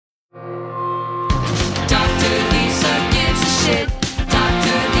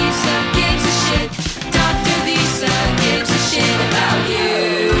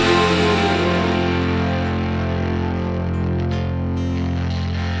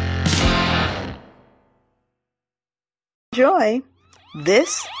Enjoy.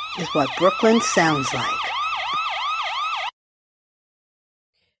 This is what Brooklyn sounds like.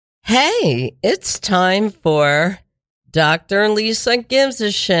 Hey, it's time for Dr. Lisa Gives a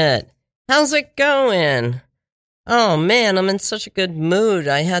Shit. How's it going? Oh man, I'm in such a good mood.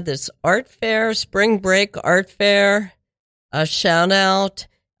 I had this art fair, spring break art fair, a shout out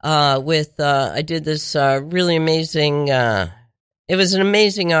I did this really amazing, it was an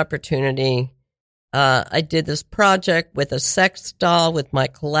amazing opportunity. I did this project with a sex doll with my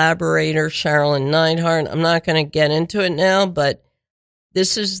collaborator, Sherilyn Neidhart. I'm not going to get into it now, but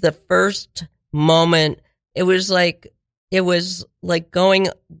this is the first moment. It was like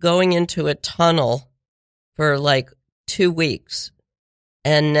going into a tunnel for like 2 weeks.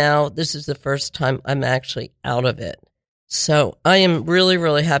 And now this is the first time I'm actually out of it. So I am really,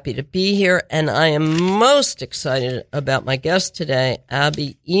 really happy to be here. And I am most excited about my guest today,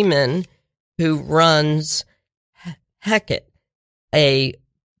 Abby Eman, who runs Hecate, a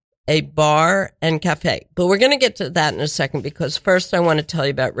bar and cafe. But we're going to get to that in a second, because first I want to tell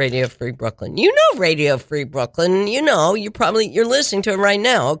you about Radio Free Brooklyn. You know Radio Free Brooklyn. You know, you're listening to it right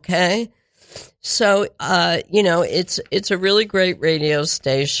now, okay? So, it's a really great radio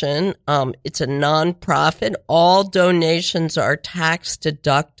station. It's a nonprofit. All donations are tax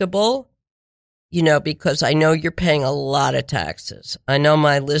deductible. Because I know you're paying a lot of taxes. I know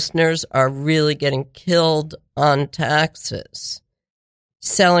my listeners are really getting killed on taxes.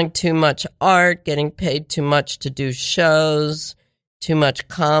 Selling too much art, getting paid too much to do shows, too much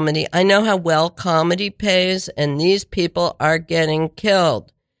comedy. I know how well comedy pays, and these people are getting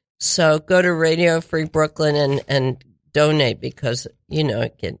killed. So go to Radio Free Brooklyn and donate, because, you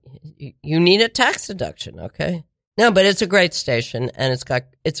need a tax deduction, okay? No, but it's a great station, and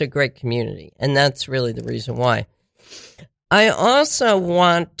it's a great community, and that's really the reason why. I also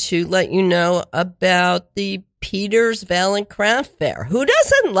want to let you know about the Peters Valley Craft Fair. Who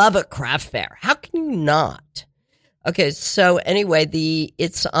doesn't love a craft fair? How can you not? Okay, so anyway,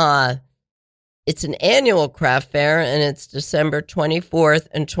 it's an annual craft fair, and it's December 24th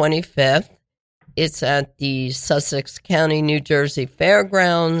and 25th. It's at the Sussex County, New Jersey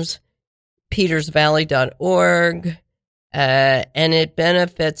Fairgrounds, petersvalley.org, and it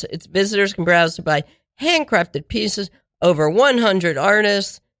benefits, its visitors can browse to buy handcrafted pieces, over 100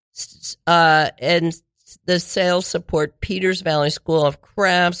 artists, and the sales support Peters Valley School of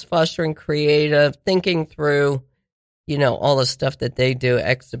Crafts, fostering creative thinking through, all the stuff that they do,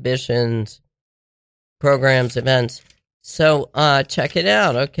 exhibitions, programs, events. So check it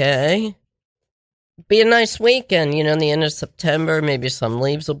out, okay? Be a nice weekend, the end of September, maybe some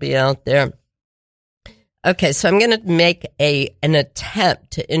leaves will be out there. Okay, so I'm going to make an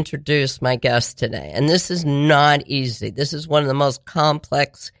attempt to introduce my guest today, and this is not easy. This is one of the most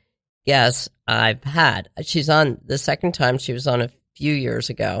complex guests I've had. She's on the second time. She was on a few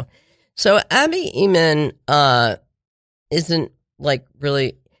years ago. So Abby Eman isn't like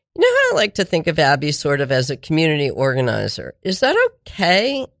really, how I like to think of Abby sort of as a community organizer. Is that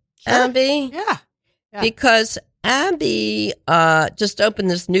okay, Sure. Abby? Yeah. Because Abby just opened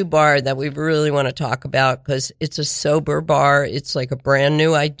this new bar that we really want to talk about, because it's a sober bar. It's like a brand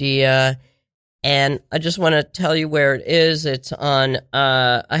new idea. And I just want to tell you where it is. It's on,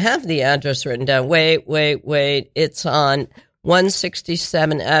 I have the address written down. Wait. It's on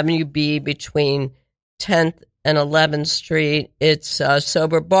 167 Avenue B between 10th and 11th Street. It's a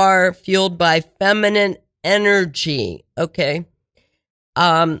sober bar fueled by feminine energy. Okay.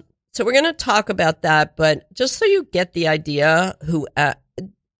 So we're going to talk about that, but just so you get the idea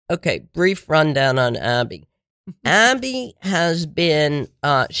brief rundown on Abby. Abby has been,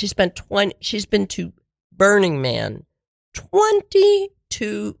 she's been to Burning Man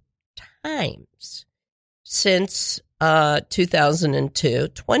 22 times since 2002,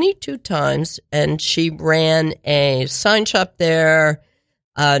 22 times, and she ran a sign shop there.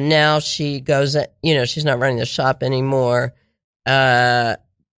 Now she goes, she's not running the shop anymore.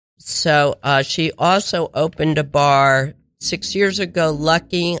 So she also opened a bar 6 years ago,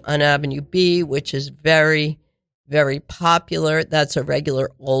 Lucky on Avenue B, which is very, very popular. That's a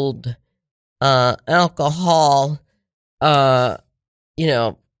regular old alcohol, alcohol,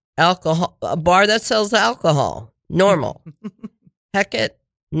 a bar that sells alcohol. Normal. Hecate,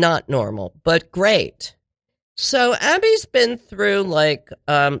 not normal, but great. So Abby's been through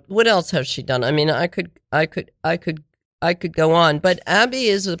what else has she done? I mean, I could go on, but Abby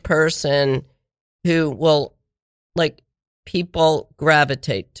is a person who will, people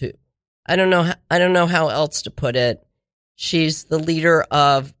gravitate to. I don't know how else to put it. She's the leader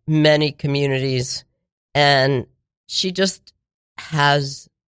of many communities, and she just has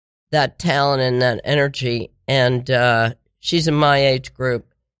that talent and that energy. And she's in my age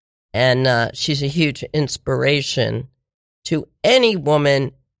group, and she's a huge inspiration to any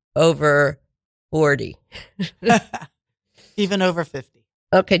woman over 40. Even over 50.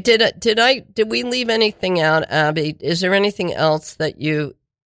 Okay, did we leave anything out, Abby? Is there anything else that you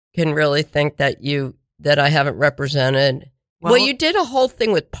can really think that I haven't represented? Well, you did a whole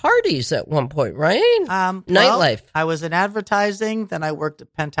thing with parties at one point, right? Nightlife. I was in advertising, then I worked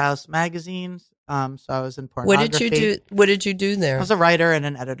at Penthouse magazines. So I was in pornography. What did you do there? I was a writer and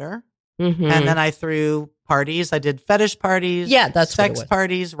an editor. Mm-hmm. And then I threw parties. I did fetish parties. Yeah, that's sex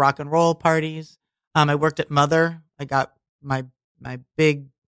parties, rock and roll parties. I worked at Mother. I got my big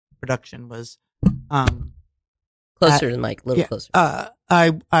production was closer to the mic, a little closer.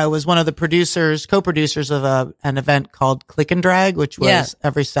 I was one of the co-producers of an event called Click and Drag, which was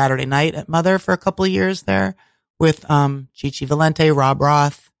every Saturday night at Mother for a couple of years there with Chichi Valente, Rob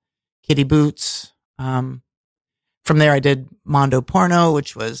Roth, Kitty Boots. From there, I did Mondo Porno,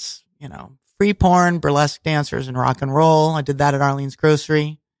 which was, free porn, burlesque dancers, and rock and roll. I did that at Arlene's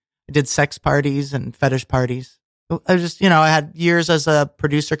Grocery. I did sex parties and fetish parties. I just, I had years as a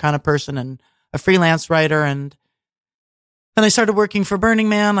producer kind of person and a freelance writer. And then I started working for Burning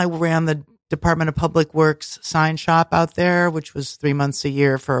Man. I ran the Department of Public Works sign shop out there, which was 3 months a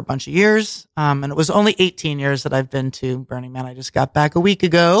year for a bunch of years. And it was only 18 years that I've been to Burning Man. I just got back a week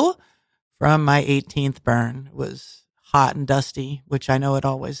ago from my 18th burn. It was hot and dusty, which I know it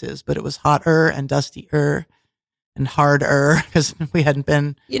always is, but it was hotter and dustier and harder because we hadn't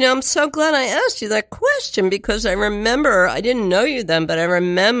been. I'm so glad I asked you that question because I remember, I didn't know you then, but I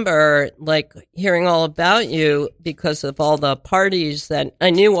remember like hearing all about you because of all the parties that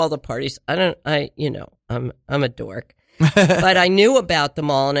I knew all the parties. I'm a dork, but I knew about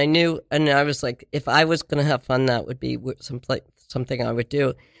them all and I was like, if I was going to have fun, that would be something I would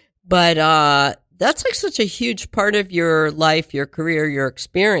do. But, that's like such a huge part of your life, your career, your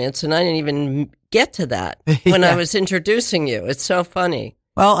experience. And I didn't even get to that when I was introducing you. It's so funny.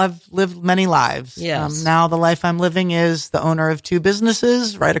 Well, I've lived many lives. Yes. Now the life I'm living is the owner of two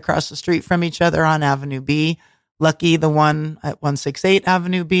businesses right across the street from each other on Avenue B. Lucky the one at 168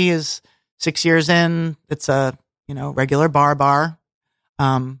 Avenue B is 6 years in. It's a, regular bar,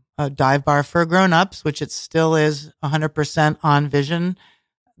 a dive bar for grown-ups, which it still is 100% on vision.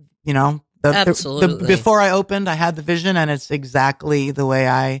 Absolutely. Before I opened, I had the vision, and it's exactly the way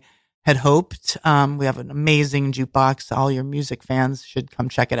I had hoped. We have an amazing jukebox. All your music fans should come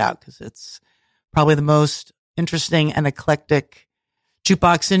check it out because it's probably the most interesting and eclectic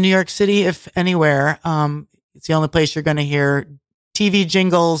jukebox in New York City, if anywhere. It's the only place you're going to hear TV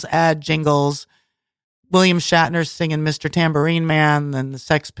jingles, ad jingles, William Shatner singing Mr. Tambourine Man, and the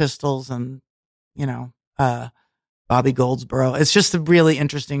Sex Pistols, and, Bobby Goldsboro. It's just a really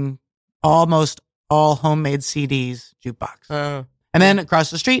interesting, almost all homemade CDs jukebox. And then across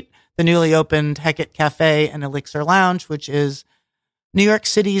the street, the newly opened Hecate Cafe and Elixir Lounge, which is New York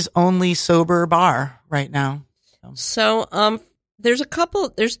City's only sober bar right now. So there's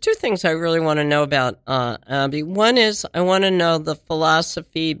two things I really want to know about, Abby. One is I want to know the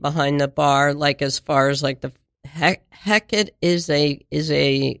philosophy behind the bar, like as far as like the Hecate is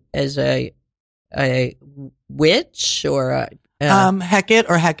a witch or Hecate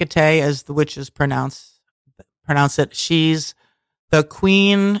or Hecate, as the witches pronounce it. She's the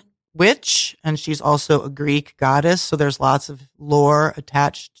queen witch, and she's also a Greek goddess. So there's lots of lore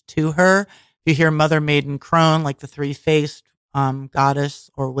attached to her. You hear Mother Maiden Crone, like the three-faced goddess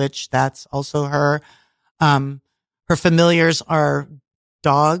or witch. That's also her. Her familiars are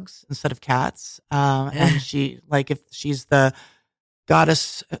dogs instead of cats. And if she's the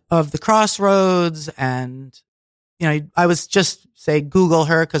goddess of the crossroads, and I was just say Google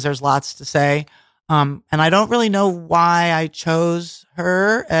her because there's lots to say. And I don't really know why I chose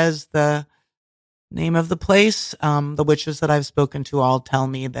her as the name of the place. The witches that I've spoken to all tell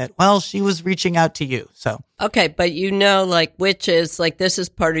me that, well, she was reaching out to you. So okay, but like witches, like this is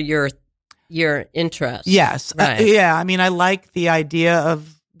part of your interest. Yes, right. I mean, I like the idea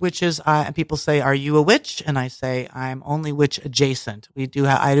of witches. And people say, "Are you a witch?" And I say, "I'm only witch adjacent." I do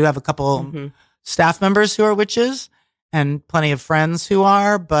have a couple staff members who are witches, and plenty of friends who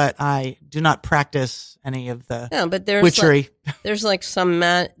are, but I do not practice any of the witchery. There's like some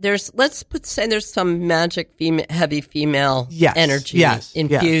there's some magic heavy female energy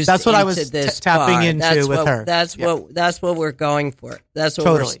infused. That's what I was tapping into with her. That's what we're going for. That's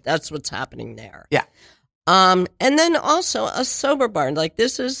what that's what's happening there. Yeah. And then also a sober bar. Like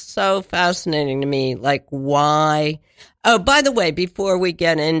this is so fascinating to me. Like why? Oh, by the way, before we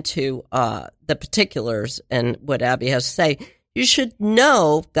get into the particulars and what Abby has to say, you should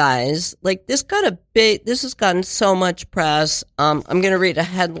know, guys, like this has gotten so much press. I'm going to read a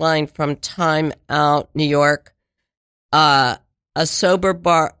headline from Time Out, New York. A sober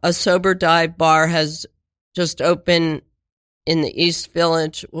dive bar has just opened in the East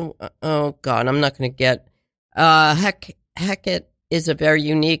Village. Oh God, I'm not going to get, Heckett is a very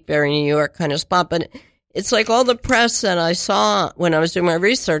unique, very New York kind of spot, but it's like all the press that I saw when I was doing my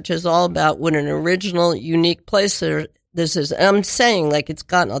research is all about what an original, unique place this is. And I'm saying like it's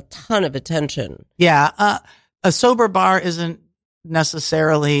gotten a ton of attention. Yeah. A sober bar isn't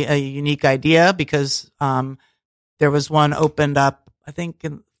necessarily a unique idea because, there was one opened up, I think,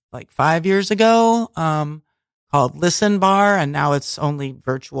 like 5 years ago, called Listen Bar, and now it's only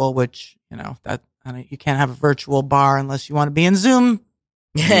virtual. Which you can't have a virtual bar unless you want to be in Zoom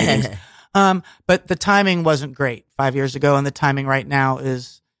meetings. But the timing wasn't great 5 years ago, and the timing right now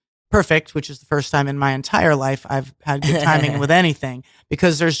is perfect, which is the first time in my entire life I've had good timing with anything,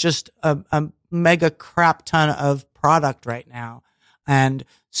 because there's just a mega crap ton of product right now, and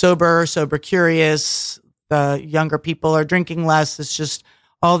sober curious. The younger people are drinking less. It's just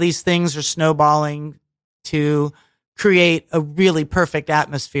all these things are snowballing to create a really perfect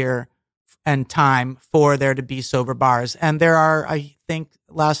atmosphere and time for there to be sober bars. And there are, I think,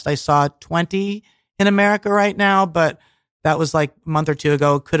 last I saw 20 in America right now, but that was like a month or two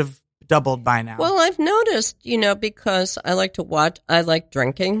ago. It could have doubled by now. Well, I've noticed, because I like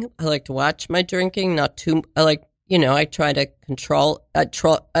drinking. I like to watch my drinking, not too, I try to control,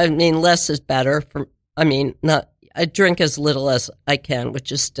 less is better I drink as little as I can,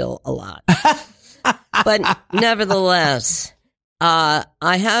 which is still a lot. But nevertheless, I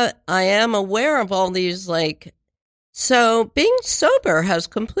am aware of all these, so being sober has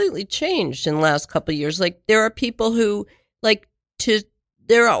completely changed in the last couple of years. Like, there are people who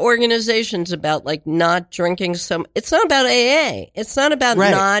there are organizations about not drinking it's not about AA. It's not about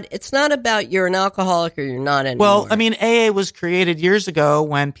it's not about you're an alcoholic or you're not anymore. Well, AA was created years ago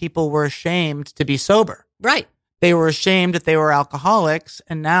when people were ashamed to be sober. Right. They were ashamed that they were alcoholics,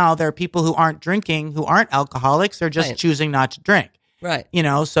 and now there are people who aren't drinking who aren't alcoholics. They're just choosing not to drink. Right.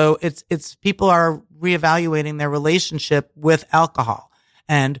 So it's people are reevaluating their relationship with alcohol.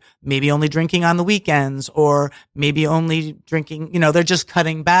 And maybe only drinking on the weekends, or maybe only drinking, they're just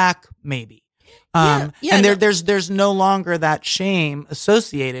cutting back maybe. And there's no longer that shame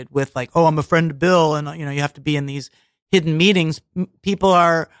associated with I'm a friend of Bill, and you have to be in these hidden meetings. People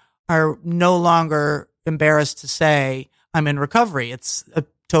are no longer embarrassed to say I'm in recovery. It's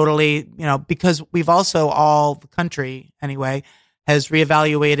totally, because we've also, all the country anyway, has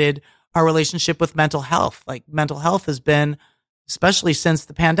reevaluated our relationship with mental health. Mental health has been, especially since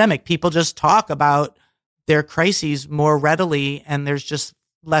the pandemic, people just talk about their crises more readily, and there's just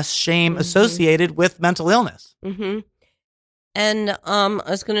less shame associated with mental illness. Mm-hmm. And I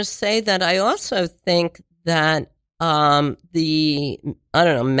was going to say that I also think that the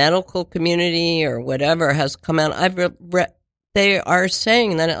medical community or whatever has come out. They are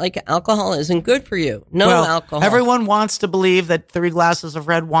saying that alcohol isn't good for you. Alcohol. Everyone wants to believe that 3 glasses of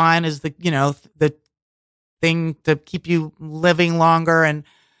red wine is the thing to keep you living longer, and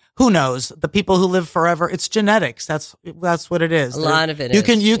who knows, the people who live forever, it's genetics. That's what it is. A lot of it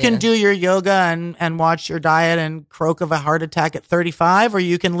you can do your yoga and watch your diet and croak of a heart attack at 35, or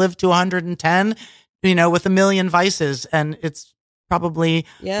you can live to 110, with a million vices. And it's probably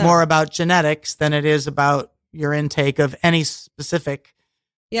more about genetics than it is about your intake of any specific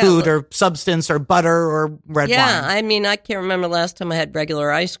food or substance or butter or red wine. Yeah, I can't remember last time I had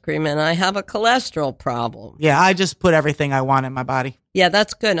regular ice cream, and I have a cholesterol problem. Yeah, I just put everything I want in my body. Yeah,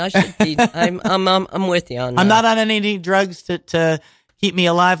 that's good. I should be. I'm with you on that. I'm not on any drugs to keep me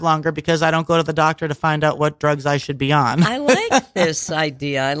alive longer, because I don't go to the doctor to find out what drugs I should be on. I like this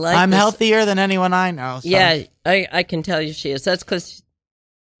idea. I'm healthier than anyone I know. So. Yeah, I can tell you she is. That's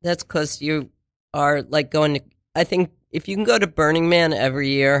because you are going to. I think if you can go to Burning Man every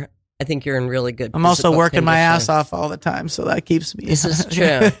year, I think you're in really good. I'm also working my ass off all the time, so that keeps me. This is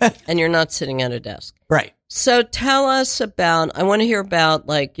true, and you're not sitting at a desk, right? So tell us about. I want to hear about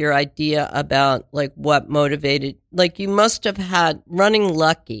your idea about what motivated. You must have had Running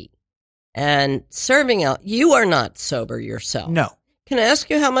Lucky and serving out. You are not sober yourself. No. Can I ask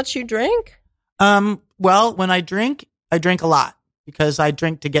you how much you drink? Well, when I drink a lot, because I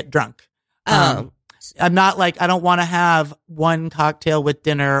drink to get drunk. I'm not I don't want to have one cocktail with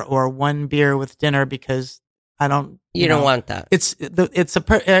dinner or one beer with dinner, because I don't. You don't want that.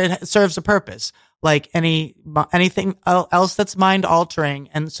 It serves a purpose, like anything else that's mind altering,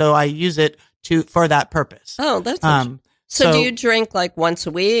 and so I use it for that purpose. Oh, that's so. Do you drink once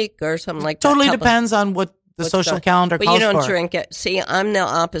a week or something like that? Totally depends on what the social calendar but calls you don't for. drink it. See, I'm the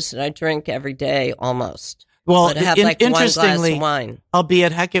opposite. I drink every day almost. Well, but I have like one glass interestingly, of wine. I'll be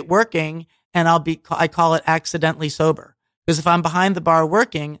at Hecate working, and I call it accidentally sober. Because if I'm behind the bar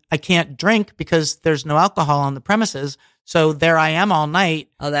working, I can't drink because there's no alcohol on the premises. So there I am all night.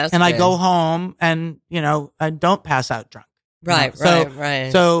 Oh, that's and good. I go home and, I don't pass out drunk. Right.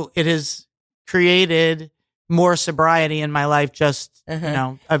 So it has created more sobriety in my life. Just, I've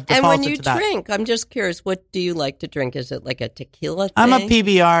defaulted to that. And when you drink, I'm just curious, what do you like to drink? Is it like a tequila thing? I'm a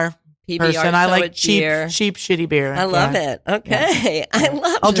PBR person. I like cheap, beer. shitty beer. I love it. Okay. Yeah. I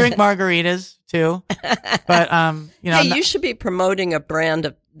love it. I'll drink margaritas too. But, hey, you should be promoting the brand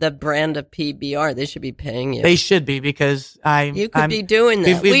of PBR. They should be paying you. They should be, because you could be doing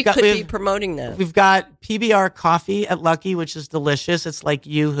that. We could be promoting that. We've got PBR coffee at Lucky, which is delicious. It's like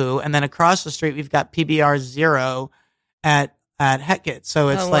Yoo-hoo. And then across the street, we've got PBR Zero at Hecate. So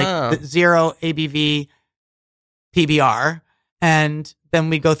it's the zero ABV PBR. And then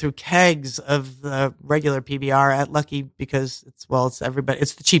we go through kegs of the regular PBR at Lucky because it's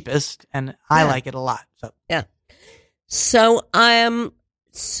the cheapest, and I like it a lot. So yeah. So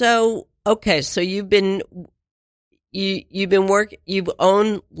okay. So you've been working. You've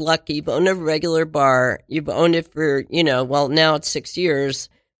owned Lucky. You've owned a regular bar. You've owned it for now it's 6 years.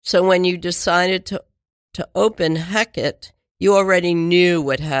 So when you decided to open Hecate, you already knew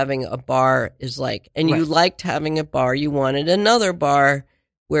what having a bar is like, and you liked having a bar. You wanted another bar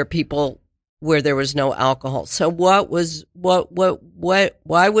where there was no alcohol. So why the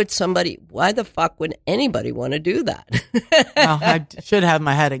fuck would anybody want to do that? Well, I should have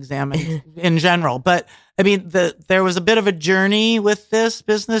my head examined in general, but I mean, there was a bit of a journey with this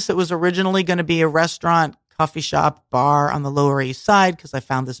business. It was originally going to be a restaurant, coffee shop, bar on the Lower East Side, because I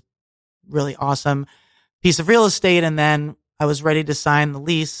found this really awesome piece of real estate, and then I was ready to sign the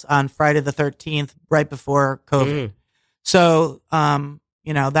lease on Friday the 13th, right before COVID. Mm. So,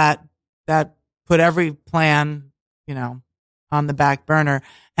 that put every plan, on the back burner.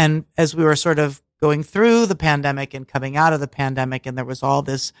 And as we were sort of going through the pandemic and coming out of the pandemic, and there was all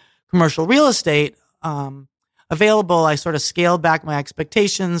this commercial real estate available, I sort of scaled back my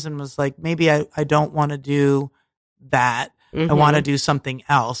expectations and was like, maybe I don't want to do that. Mm-hmm. I want to do something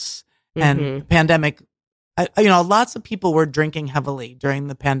else. Mm-hmm. And the pandemic, lots of people were drinking heavily during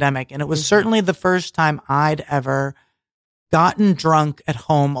the pandemic. And it was certainly the first time I'd ever gotten drunk at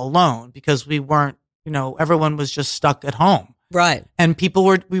home alone, because we weren't, everyone was just stuck at home. Right. And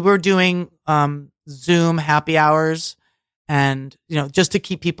we were doing Zoom happy hours, and, just to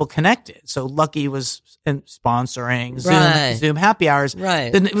keep people connected. So Lucky was sponsoring Zoom happy hours.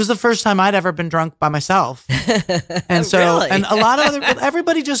 Right. And it was the first time I'd ever been drunk by myself. And so, really? And a lot of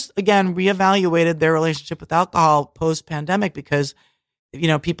everybody just, again, reevaluated their relationship with alcohol post pandemic, because,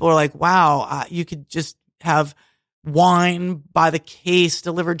 people were like, wow, you could just have wine by the case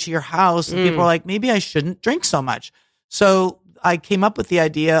delivered to your house. And people were like, maybe I shouldn't drink so much. So I came up with the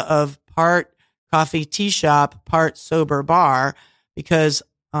idea of part coffee tea shop, part sober bar, because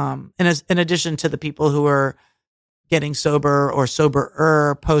in addition to the people who were getting sober or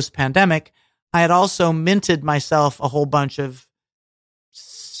soberer post pandemic, I had also minted myself a whole bunch of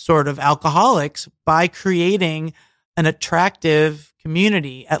sort of alcoholics by creating an attractive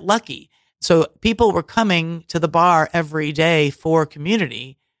community at Lucky. So people were coming to the bar every day for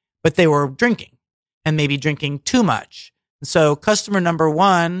community, but they were drinking, and maybe drinking too much. So customer number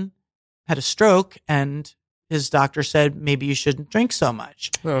one had a stroke, and his doctor said, maybe you shouldn't drink so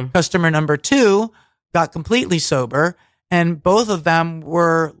much. Customer number two got completely sober, and both of them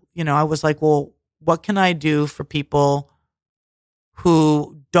were, I was like, well, what can I do for people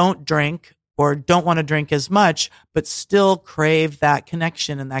who don't drink or don't want to drink as much, but still crave that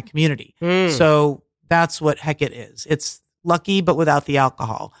connection and that community? So that's what Hecate is. It's Lucky, but without the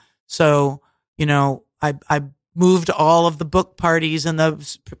alcohol. So, I moved all of the book parties and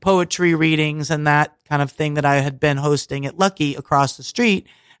the poetry readings and that kind of thing that I had been hosting at Lucky across the street.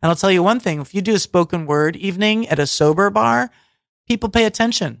 And I'll tell you one thing, if you do a spoken word evening at a sober bar, people pay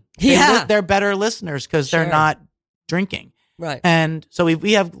attention. Yeah. They're better listeners because they're not drinking. Right. And so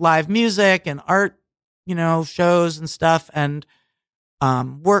we have live music and art, shows and stuff, and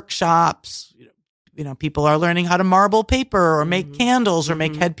workshops. People are learning how to marble paper or make candles or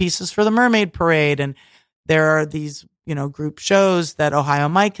make headpieces for the Mermaid Parade. And there are these, group shows that Ohio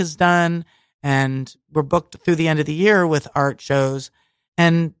Mike has done, and we're booked through the end of the year with art shows.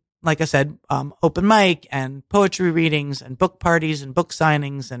 And like I said, open mic and poetry readings and book parties and book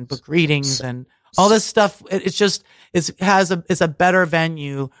signings and book readings and all this stuff. It's a better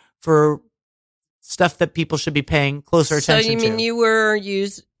venue for stuff that people should be paying closer attention to. So you mean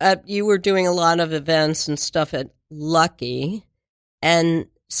you were doing a lot of events and stuff at Lucky, and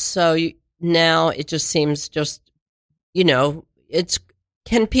so now it just seems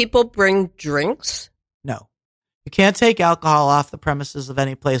can people bring drinks? No. You can't take alcohol off the premises of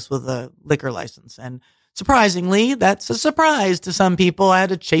any place with a liquor license. And surprisingly, that's a surprise to some people. I had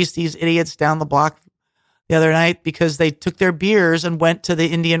to chase these idiots down the block the other night because they took their beers and went to the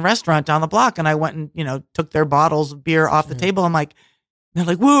Indian restaurant down the block. And I went and, took their bottles of beer off the table. I'm like, they're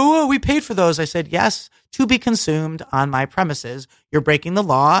like, whoa, we paid for those. I said, yes, to be consumed on my premises. You're breaking the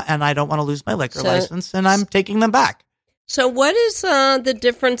law and I don't want to lose my liquor license and I'm taking them back. So what is the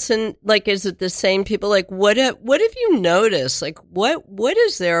difference in, is it the same people? What have you noticed? What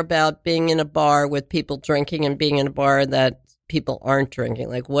is there about being in a bar with people drinking and being in a bar that people aren't drinking?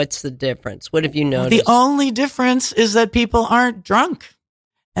 What's the difference? What have you noticed? The only difference is that people aren't drunk.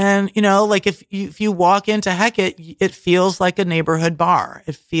 And, if you walk into Hecate, it feels like a neighborhood bar.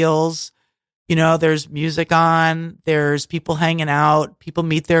 It feels, there's music on, there's people hanging out, people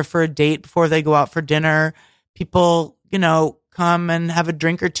meet there for a date before they go out for dinner. People, come and have a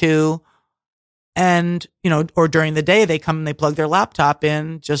drink or two. And, or during the day, they come and they plug their laptop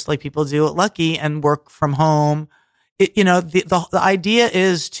in just like people do at Lucky and work from home. The idea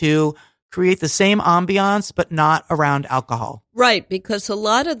is to create the same ambiance, but not around alcohol. Right. Because a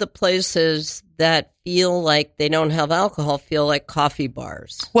lot of the places that feel like they don't have alcohol feel like coffee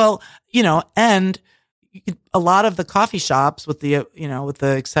bars. Well, and a lot of the coffee shops with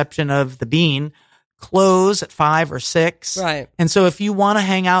the exception of the Bean, close at 5 or 6. Right. And so if you want to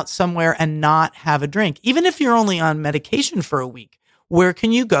hang out somewhere and not have a drink, even if you're only on medication for a week, where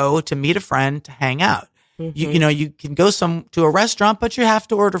can you go to meet a friend to hang out? Mm-hmm. You can go to a restaurant, but you have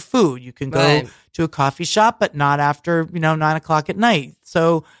to order food. You can go to a coffee shop, but not after, 9:00 at night.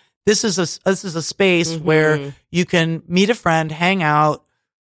 So this is a space where you can meet a friend, hang out,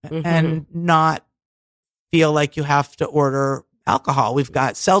 and not feel like you have to order alcohol. We've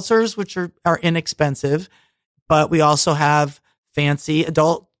got seltzers, which are inexpensive, but we also have fancy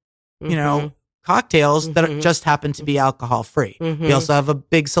adult, cocktails that just happen to be alcohol free. We also have a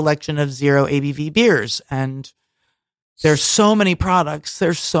big selection of 0 ABV beers, and there's so many products.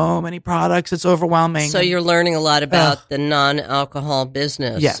 It's overwhelming. So you're learning a lot about the non-alcohol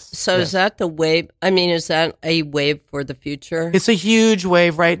business. Yes. So is that the wave? Is that a wave for the future? It's a huge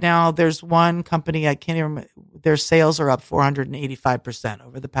wave right now. There's one company, I can't even remember, their sales are up 485%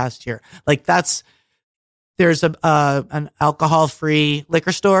 over the past year. There's an alcohol-free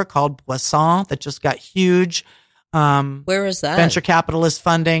liquor store called Boisson that just got huge. Where is that? Venture capitalist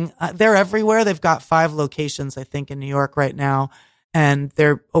funding. They're everywhere. They've got 5 locations, I think, in New York right now, and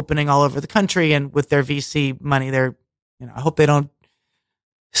they're opening all over the country. And with their VC money, I hope they don't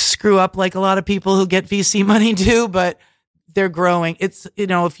screw up like a lot of people who get VC money do, but they're growing. It's,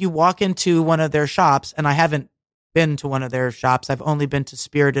 if you walk into one of their shops, and I haven't been to one of their shops, I've only been to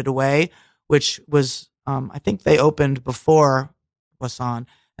Spirited Away, which was, I think they opened before Boisson,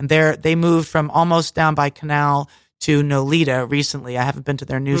 and they moved from almost down by Canal to Nolita recently. I haven't been to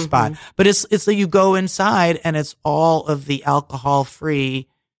their new spot, but it's like you go inside and it's all of the alcohol-free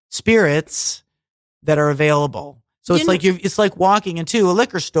spirits that are available. So it's like walking into a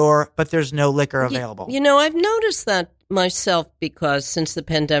liquor store, but there's no liquor available. I've noticed that myself since the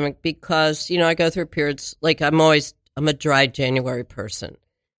pandemic, because, I go through periods, I'm a dry January person.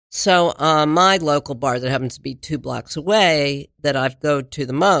 So my local bar that happens to be 2 blocks away that I go to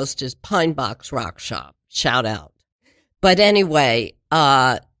the most is Pine Box Rock Shop. Shout out. But anyway,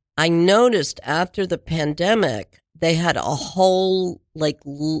 I noticed after the pandemic, they had a whole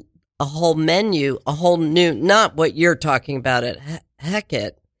menu, a whole new, not what you're talking about at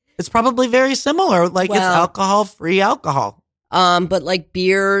Hecate. It's probably very similar. It's alcohol-free alcohol. But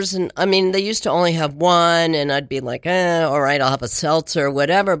beers and, they used to only have one and I'd be like, all right, I'll have a seltzer or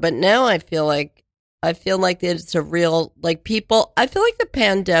whatever. But now I feel like it's a real, people, I feel like the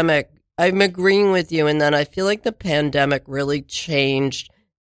pandemic, I'm agreeing with you in that I feel like the pandemic really changed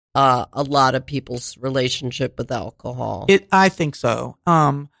a lot of people's relationship with alcohol. I think so.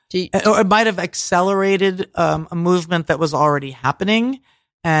 Or it might have accelerated a movement that was already happening.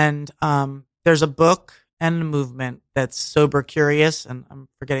 And there's a book and a movement that's Sober Curious, and I'm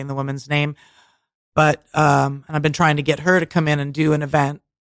forgetting the woman's name, but and I've been trying to get her to come in and do an event,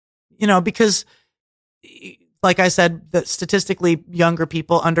 because like I said, that statistically younger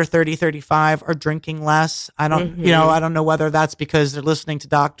people under 30, 35 are drinking less. I don't, I don't know whether that's because they're listening to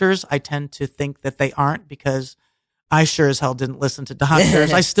doctors. I tend to think that they aren't, because I sure as hell didn't listen to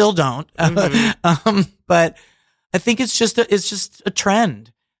doctors. I still don't. But I think it's just a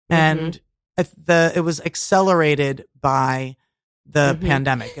trend. And it was accelerated by the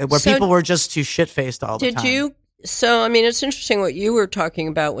pandemic, where people were just too shit-faced all the time. So, I mean, it's interesting what you were talking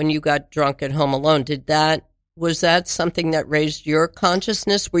about when you got drunk at home alone. Was that something that raised your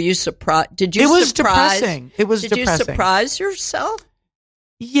consciousness? Were you surprised? It was depressing. It was depressing. Did you surprise yourself?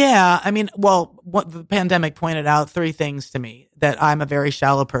 Yeah. I mean, well, what the pandemic pointed out 3 things to me: that I'm a very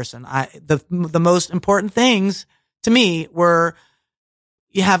shallow person. The most important things to me were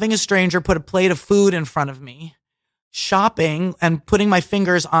having a stranger put a plate of food in front of me, shopping and putting my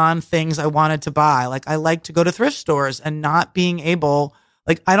fingers on things I wanted to buy. Like, I like to go to thrift stores and not being able,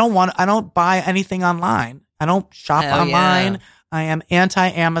 like, I don't buy anything online. I don't shop online. Yeah. I am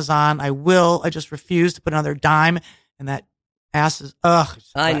anti-Amazon. I just refuse to put another dime in that ass's. I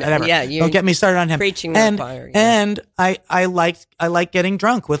know. Whatever. Yeah, don't get me started on him. Preaching the fire. Yeah. And I like getting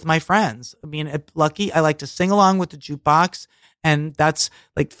drunk with my friends. I mean, I like to sing along with the jukebox, and that's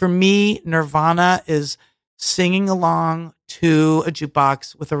like, for me, Nirvana is singing along to a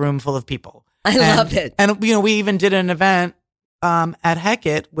jukebox with a room full of people. I love it. And we even did an event at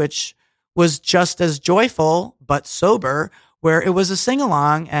Hecate, which was just as joyful but sober, where it was a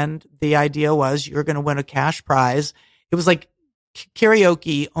sing-along, and the idea was you're going to win a cash prize. It was like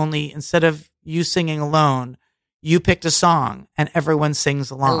karaoke, only instead of you singing alone, you picked a song and everyone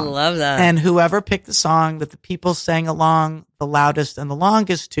sings along. I love that. And whoever picked the song that the people sang along the loudest and the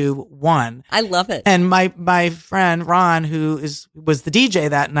longest to won. I love it. And my friend Ron, who was the DJ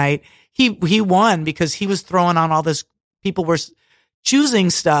that night, he won because he was throwing on all this. People were choosing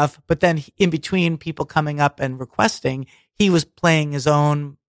stuff, but then in between people coming up and requesting, he was playing his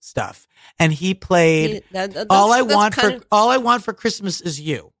own stuff. And he played All I Want for Christmas Is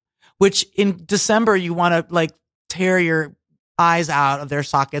You, which in December you want to like tear your eyes out of their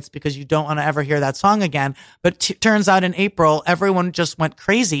sockets because you don't want to ever hear that song again. But turns out in April, everyone just went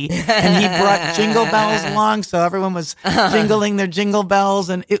crazy, and he brought Jingle Bells along. So everyone was jingling their jingle bells,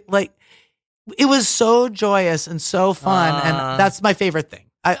 and it was so joyous and so fun. And that's my favorite thing.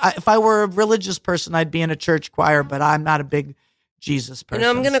 If I were a religious person, I'd be in a church choir, but I'm not a big Jesus person.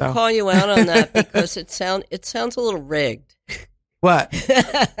 I'm going to call you out on that because it sounds a little rigged. What?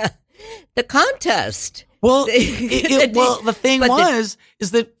 The contest. Well, the thing is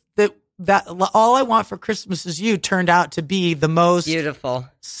that All I Want for Christmas Is You turned out to be the most beautiful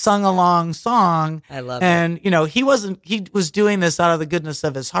sung along song. I love it. And he was doing this out of the goodness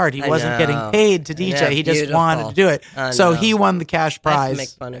of his heart. He wasn't getting paid to DJ. He just wanted to do it. So he won the cash prize. I have to make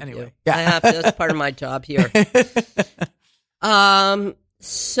fun of you. Yeah. That's part of my job here.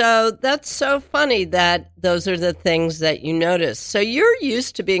 So that's so funny that those are the things that you notice. So you're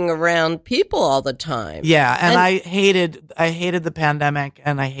used to being around people all the time. Yeah, and I hated the pandemic,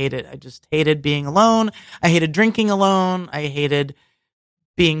 and I just hated being alone. I hated drinking alone. I hated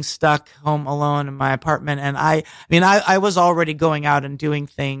being stuck home alone in my apartment. And I was already going out and doing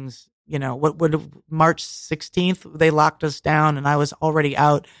things, March 16th, they locked us down, and I was already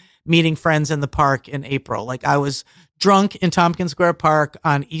out meeting friends in the park in April. Like, I was drunk in Tompkins Square Park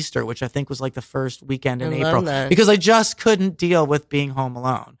on Easter, which I think was like the first weekend in April, because I just couldn't deal with being home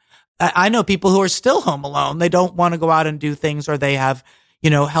alone. I know people who are still home alone. They don't want to go out and do things, or they have,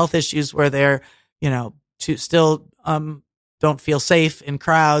 health issues where they're, still don't feel safe in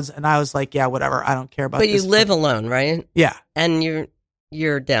crowds. And I was like, yeah, whatever. I don't care about this. But you live alone, right? Yeah. And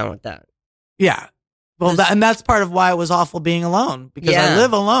you're down with that. Yeah. Well, and that's part of why it was awful being alone, because I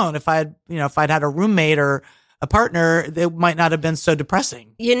live alone. If I'd had a roommate or a partner, it might not have been so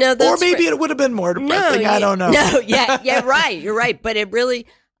depressing. Or maybe it would have been more depressing. I don't know. No, yeah, right. You're right. But I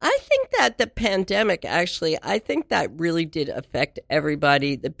think that the pandemic I think that really did affect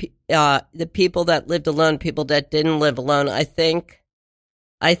everybody. The people that lived alone, people that didn't live alone. I think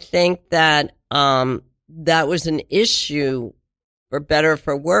that that was an issue, for better or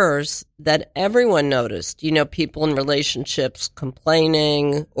for worse, that everyone noticed. People in relationships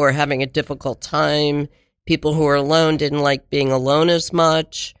complaining or having a difficult time. People who are alone didn't like being alone as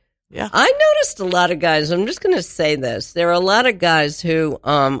much. Yeah. I noticed a lot of guys, I'm just going to say this. There are a lot of guys who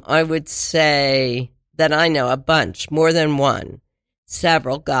I would say that I know, a bunch, more than one,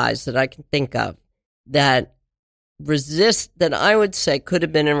 several guys that I can think of that I would say could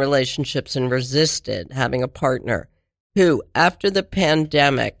have been in relationships and resisted having a partner, who after the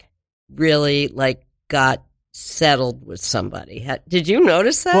pandemic really got settled with somebody. Did you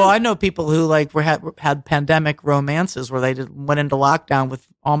notice that? Well, I know people who had pandemic romances where they went into lockdown with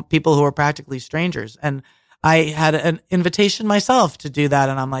people who were practically strangers. And I had an invitation myself to do that.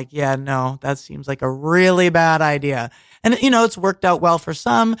 And I'm like, yeah, no, that seems like a really bad idea. And, it's worked out well for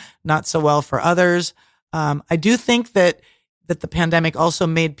some, not so well for others. I do think that that the pandemic also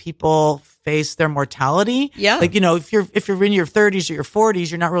made people face their mortality. Yeah. Like, if you're in your 30s or your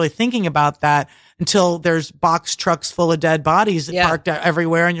 40s, you're not really thinking about that until there's box trucks full of dead bodies parked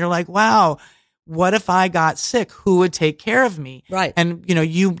everywhere. And you're like, wow, what if I got sick? Who would take care of me? Right. And,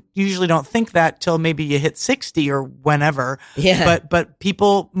 you usually don't think that till maybe you hit 60 or whenever. Yeah. But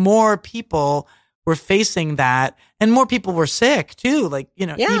more people were facing that, and more people were sick too. Like,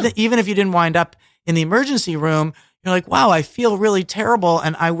 even if you didn't wind up in the emergency room, you're like, wow, I feel really terrible,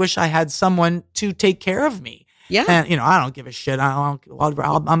 and I wish I had someone to take care of me. Yeah. And, I don't give a shit. I'm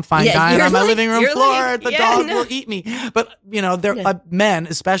fine dying on my living room floor. The dog will eat me. But, men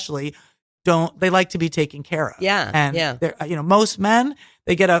especially they like to be taken care of. Yeah. And, most men,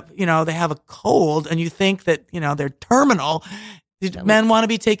 they get they have a cold, and you think that, they're terminal. Men want to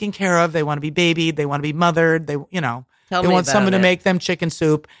be taken care of. They want to be babied. They want to be mothered. They want someone to make them chicken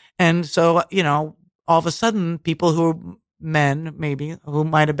soup. And so, all of a sudden, people men maybe, who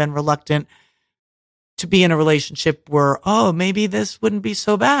might have been reluctant to be in a relationship were, maybe this wouldn't be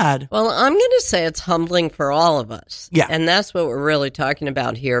so bad. Well, I'm going to say it's humbling for all of us. Yeah. And that's what we're really talking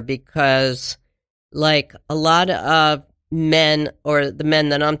about here, because like a lot of men, or the men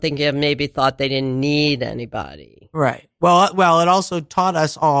that I'm thinking of, maybe thought they didn't need anybody. Right. Well, it also taught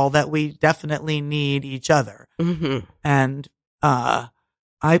us all that we definitely need each other. Mm-hmm. And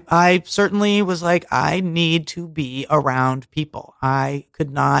I certainly was like, I need to be around people. I could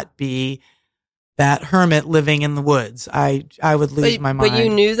not be that hermit living in the woods. I would lose my mind. But you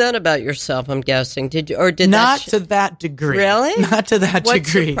knew that about yourself, I'm guessing. Did you? Or did not to that degree? Really? Not to that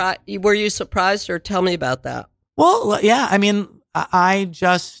degree. Were you surprised, or tell me about that? Well, yeah. I mean,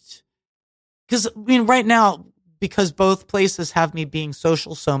 because right now, because both places have me being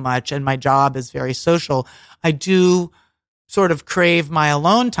social so much, and my job is very social, I do sort of crave my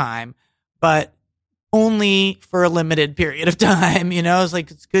alone time, but only for a limited period of time. It's like,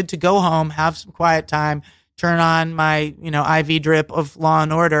 it's good to go home, have some quiet time, turn on my, IV drip of Law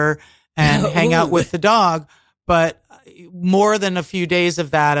and Order, and hang out with the dog. But more than a few days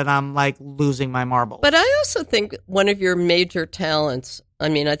of that, and I'm like losing my marbles. But I also think one of your major talents, I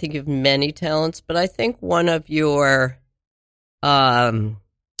mean, I think you have many talents, but I think one of your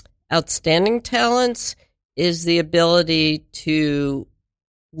outstanding talents is the ability to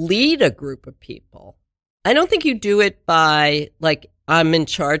lead a group of people. I don't think you do it by, like, I'm in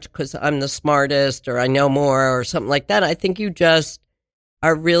charge because I'm the smartest, or I know more, or something like that. I think you just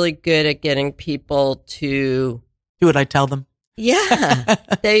are really good at getting people to do what I tell them. Yeah.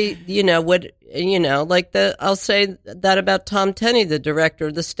 They, I'll say that about Tom Tenney, the director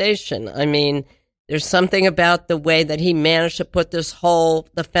of the station. I mean, there's something about the way that he managed to put the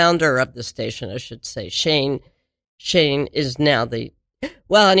founder of the station, I should say, Shane is now but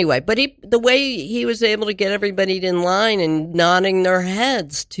the way he was able to get everybody in line and nodding their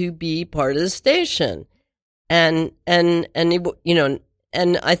heads to be part of the station. And I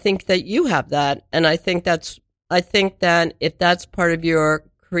think that you have that. And I think that if that's part of your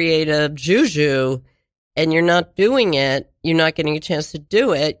creative juju and you're not doing it, you're not getting a chance to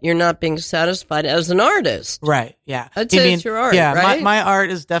do it, you're not being satisfied as an artist. Right. Yeah. I'd say it's your art, yeah, right? My art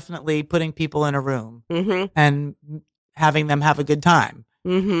is definitely putting people in a room and having them have a good time,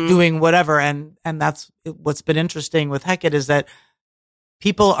 doing whatever. And that's what's been interesting with Hecate, is that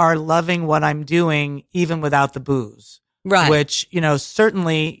people are loving what I'm doing even without the booze. Right. Which,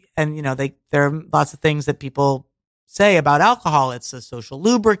 certainly, and, there are lots of things that people say about alcohol. It's a social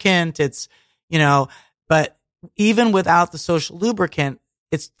lubricant. It's, but even without the social lubricant,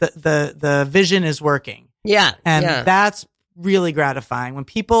 it's the vision is working. Yeah. And that's really gratifying when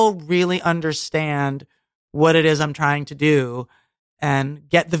people really understand what it is I'm trying to do and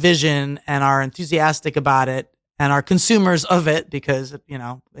get the vision and are enthusiastic about it and are consumers of it, because,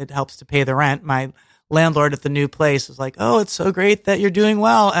 it helps to pay the rent. My landlord at the new place was like, "Oh, it's so great that you're doing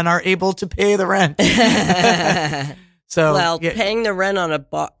well and are able to pay the rent." So, paying the rent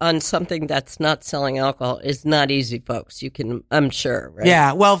on something that's not selling alcohol is not easy, folks. I'm sure, right?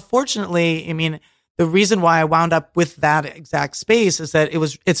 Yeah. Well, fortunately, I mean, the reason why I wound up with that exact space is that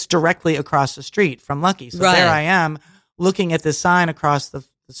it's directly across the street from Lucky. So there I am looking at this sign across the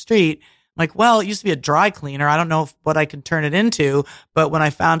street. I'm like, well, it used to be a dry cleaner. I don't know what I can turn it into. But when I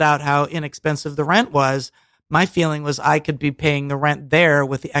found out how inexpensive the rent was, my feeling was I could be paying the rent there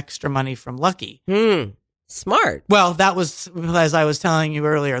with the extra money from Lucky. Smart. Well, that was, as I was telling you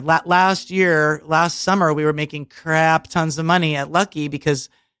earlier, last summer, we were making crap tons of money at Lucky because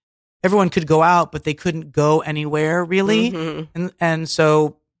everyone could go out, but they couldn't go anywhere really. And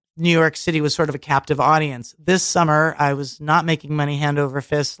so New York City was sort of a captive audience. This summer, I was not making money hand over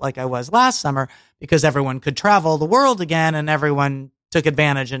fist like I was last summer because everyone could travel the world again and everyone took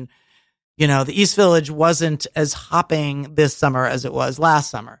advantage. And, the East Village wasn't as hopping this summer as it was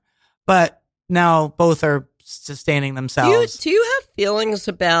last summer. But now both are sustaining themselves. Do you have feelings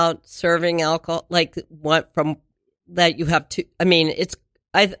about serving alcohol? Like what from that you have to,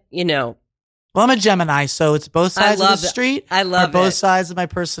 Well, I'm a Gemini, so it's both sides of the street. I love both sides of my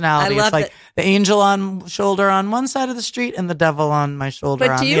personality. It's like the angel on shoulder on one side of the street and the devil on my shoulder on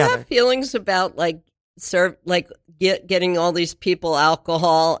the other. But do you have feelings about getting all these people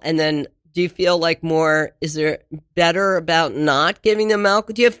alcohol, and then do you feel like is there better about not giving them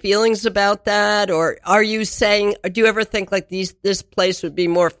alcohol? Do you have feelings about that? Or are you saying, or do you ever think like this place would be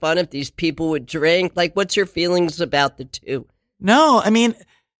more fun if these people would drink? Like, what's your feelings about the two? No, the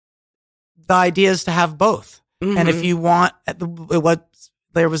idea is to have both. Mm-hmm. And if you want,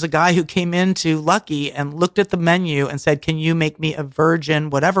 there was a guy who came into Lucky and looked at the menu and said, "Can you make me a virgin,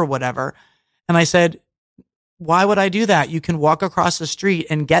 whatever. And I said, why would I do that? You can walk across the street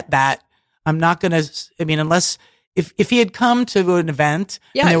and get that. I'm not going to, unless if he had come to an event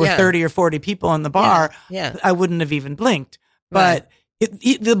and there were 30 or 40 people in the bar, I wouldn't have even blinked. But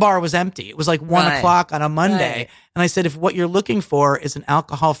the bar was empty. It was like 1:00 on a Monday. Right. And I said, if what you're looking for is an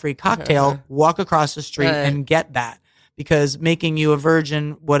alcohol-free cocktail, walk across the street and get that. Because making you a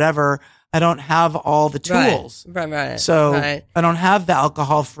virgin, whatever, I don't have all the tools. Right. So I don't have the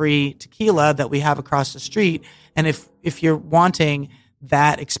alcohol-free tequila that we have across the street. And if you're wanting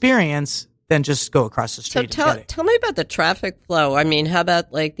that experience, then just go across the street. So tell me about the traffic flow. How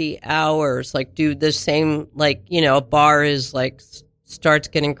about like the hours? Like do the same, a bar is like starts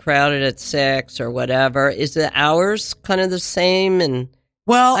getting crowded at 6 or whatever. Is the hours kind of the same? And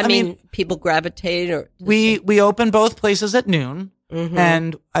people gravitate or we open both places at noon. Mm-hmm.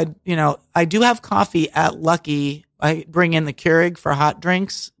 And I do have coffee at Lucky. I bring in the Keurig for hot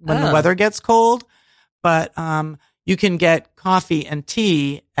drinks when the weather gets cold, but you can get coffee and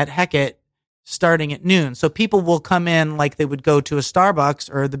tea at Hecat starting at noon. So people will come in like they would go to a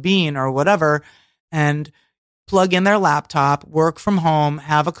Starbucks or the Bean or whatever and plug in their laptop, work from home,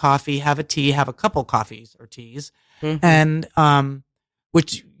 have a coffee, have a tea, have a couple coffees or teas. Mm-hmm. And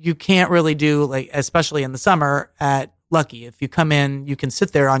which you can't really do, like especially in the summer at Lucky. If you come in, you can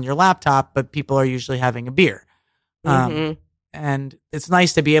sit there on your laptop, but people are usually having a beer. And it's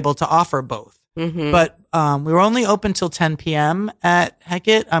nice to be able to offer both. Mm-hmm. But we were only open till 10 p.m. at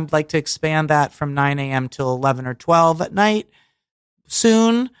Hecat. I'd like to expand that from 9 a.m. till 11 or 12 at night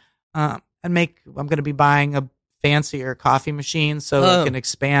soon. I'm going to be buying a fancier coffee machine so I can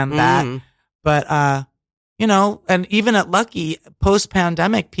expand that. But, and even at Lucky,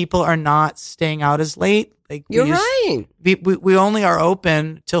 post-pandemic, people are not staying out as late. Like You're right. We only are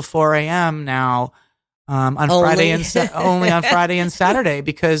open till 4 a.m. now. On Friday only on Friday and Saturday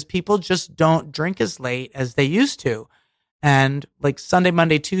because people just don't drink as late as they used to. And like Sunday,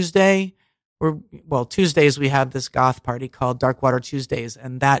 Monday, Tuesday, Tuesdays we have this goth party called Darkwater Tuesdays,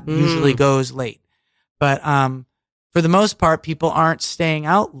 and that usually goes late. But for the most part, people aren't staying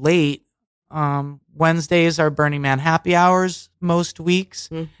out late. Wednesdays are Burning Man happy hours most weeks,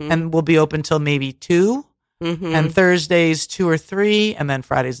 and we'll be open till maybe 2. Mm-hmm. And Thursdays 2 or 3, and then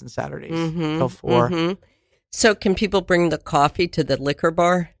Fridays and Saturdays till 4. Mm-hmm. So can people bring the coffee to the liquor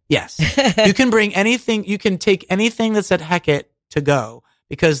bar? Yes. You can bring anything. You can take anything that's at Hecat to go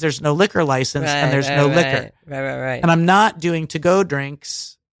because there's no liquor license and there's no liquor. Right. And I'm not doing to-go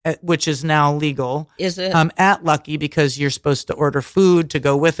drinks, which is now legal. Is it? At Lucky because you're supposed to order food to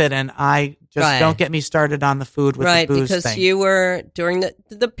go with it, and I just don't get me started on the food with the booze because thing. You were during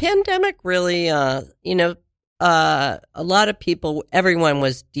the pandemic really, a lot of people, everyone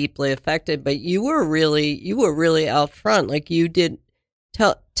was deeply affected, but you were really out front. Like you did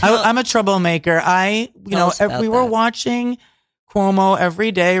I'm a troublemaker. We were watching Cuomo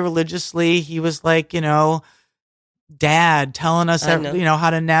every day religiously. He was like, dad telling us, how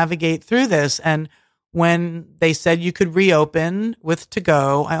to navigate through this. And when they said you could reopen with to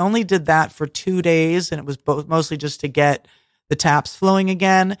go, I only did that for 2 days. And it was mostly just to get the taps flowing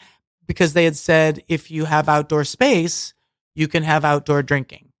again. Because they had said, if you have outdoor space, you can have outdoor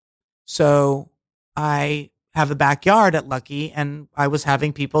drinking. So I have a backyard at Lucky, and I was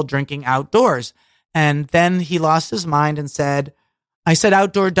having people drinking outdoors. And then he lost his mind and said, I said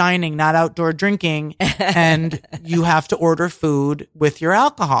outdoor dining, not outdoor drinking. And you have to order food with your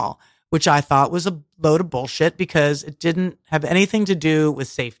alcohol, which I thought was a load of bullshit because it didn't have anything to do with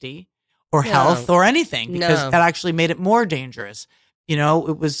safety or health or anything because that actually made it more dangerous.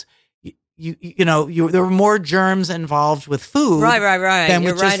 It was... there were more germs involved with food. Right. Than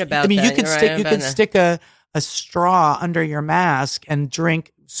You're with right about that. You could stick a straw under your mask and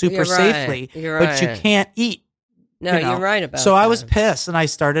drink super safely, but you can't eat. No, you're right about that. So I was pissed, and I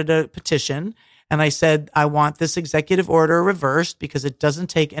started a petition, and I said, I want this executive order reversed because it doesn't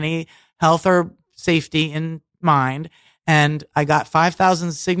take any health or safety in mind. And I got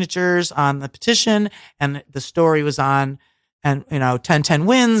 5,000 signatures on the petition, and the story was on, and 1010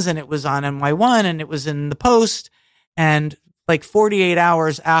 Wins, and it was on NY1, and it was in the Post. And like 48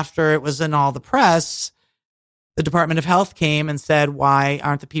 hours after it was in all the press, the Department of Health came and said, why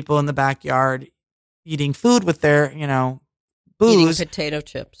aren't the people in the backyard eating food with their, booze? Eating potato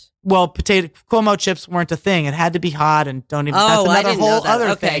chips. Well, Cuomo chips weren't a thing. It had to be hot, and don't even, that's another whole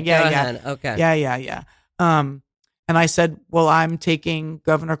other thing. Yeah. Okay. Yeah. And I said, well, I'm taking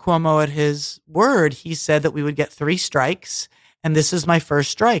Governor Cuomo at his word. He said that we would get 3 strikes, and this is my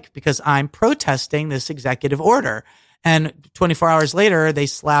first strike because I'm protesting this executive order. And 24 hours later, they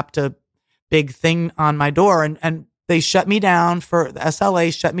slapped a big thing on my door, and they shut me down the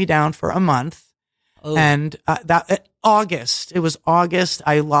SLA shut me down for a month. Oh. And it was August.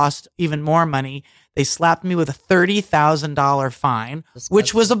 I lost even more money. They slapped me with a $30,000 fine,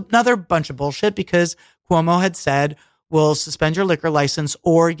 which was another bunch of bullshit because Cuomo had said, we'll suspend your liquor license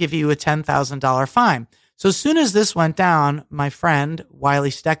or give you a $10,000 fine. So as soon as this went down, my friend,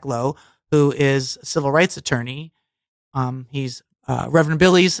 Wiley Stecklow, who is a civil rights attorney, he's Reverend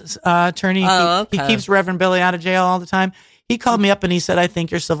Billy's attorney. He keeps Reverend Billy out of jail all the time. He called me up and he said, I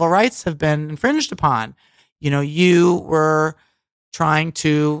think your civil rights have been infringed upon. You were trying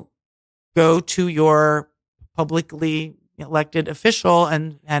to go to your publicly elected official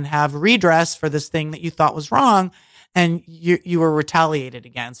and have redress for this thing that you thought was wrong, and you were retaliated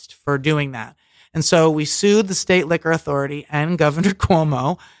against for doing that. And so we sued the state liquor authority and Governor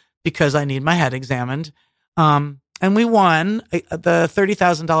Cuomo because I need my head examined. And we won. The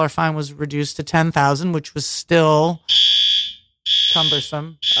 $30,000 fine was reduced to $10,000, which was still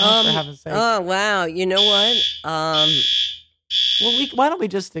cumbersome. For heaven's sake. Oh wow! You know what? Well, why don't we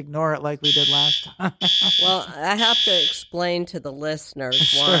just ignore it like we did last time? Well, I have to explain to the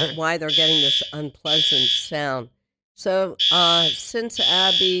listeners why they're getting this unpleasant sound. So, since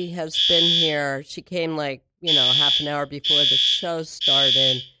Abby has been here, she came half an hour before the show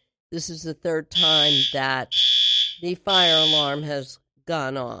started. This is the third time that the fire alarm has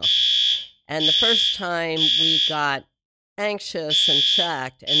gone off. And the first time we got anxious and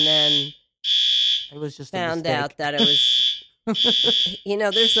checked, and then it was just found out that it was...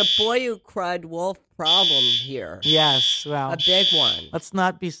 there's a boy who cried wolf problem here. Yes, well, a big one. Let's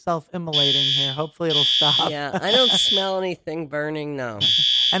not be self-immolating here. Hopefully it'll stop. Yeah, I don't smell anything burning, no.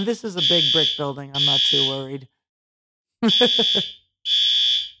 And this is a big brick building. I'm not too worried.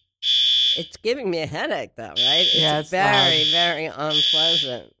 It's giving me a headache, though, right? It's very, very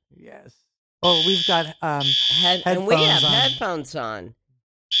unpleasant. Yes. Oh, we've got headphones and we have on. headphones on.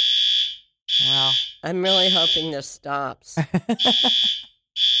 Well, I'm really hoping this stops.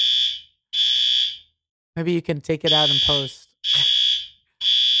 Maybe you can take it out and post.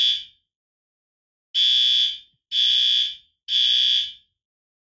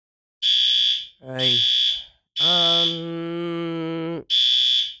 Hey.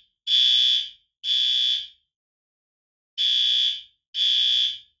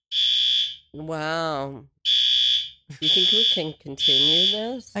 Wow. Do you think we can continue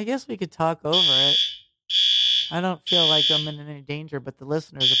this? I guess we could talk over it. I don't feel like I'm in any danger, but the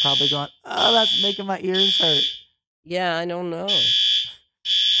listeners are probably going, oh, that's making my ears hurt. Yeah, I don't know.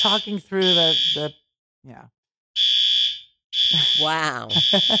 Talking through the yeah. Wow.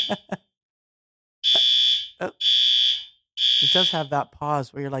 Oh. It does have that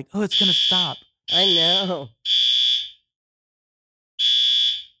pause where you're like, oh, it's going to stop. I know.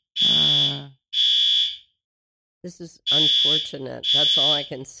 This is unfortunate. That's all I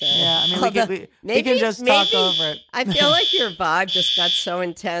can say. Yeah, I mean, we can just talk over it. I feel like your vibe just got so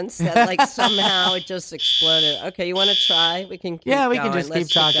intense that somehow it just exploded. Okay, you want to try? We can keep going. We can just keep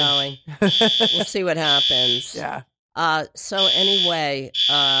talking. We'll see what happens. Yeah. So anyway,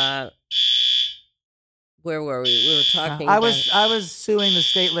 where were we? We were talking I was suing the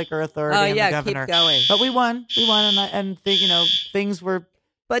state liquor authority and the governor. Keep going. But we won, and things were...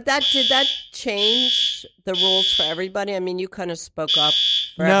 But did that change the rules for everybody? I mean, you kind of spoke up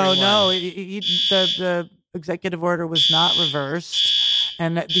for everyone. No. The executive order was not reversed,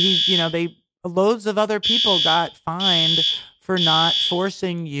 and loads of other people got fined for not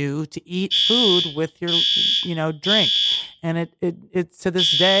forcing you to eat food with your, drink. And it to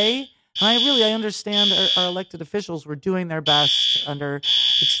this day, And I understand our elected officials were doing their best under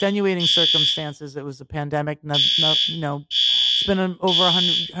extenuating circumstances. It was a pandemic. It's been over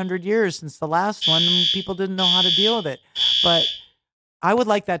 100 years since the last one, and people didn't know how to deal with it. But I would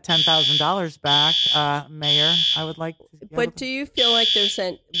like that $10,000 back, Mayor. I would like. But do you feel like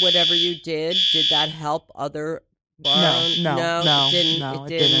whatever you did that help other? No, it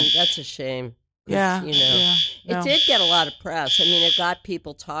didn't. That's a shame. Yeah, it did get a lot of press. I mean, it got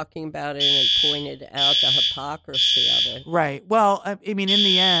people talking about it, and it pointed out the hypocrisy of it. Right. Well, I mean, in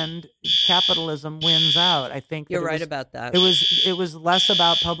the end, capitalism wins out. I think you're right about that. It was less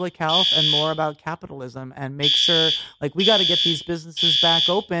about public health and more about capitalism, and make sure, like, we got to get these businesses back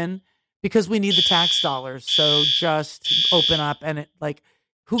open because we need the tax dollars. So just open up, and it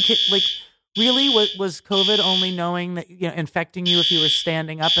really, was COVID only knowing that, infecting you if you were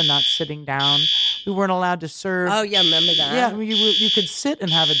standing up and not sitting down? We weren't allowed to serve. Oh, yeah, remember that? Yeah, you could sit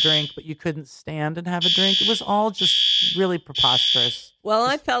and have a drink, but you couldn't stand and have a drink. It was all just really preposterous. Well,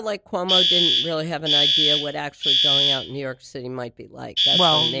 I felt like Cuomo didn't really have an idea what actually going out in New York City might be like. That's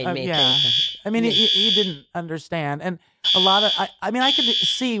what made me think. I mean, he didn't understand. And a lot of, I could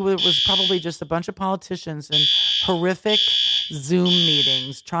see it was probably just a bunch of politicians in horrific Zoom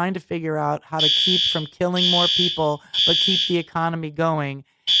meetings trying to figure out how to keep from killing more people, but keep the economy going.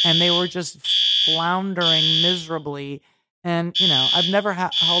 And they were just floundering miserably. And, I've never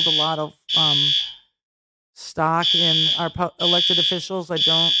held a lot of stock in our elected officials. I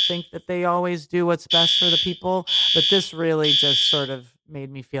don't think that they always do what's best for the people. But this really just sort of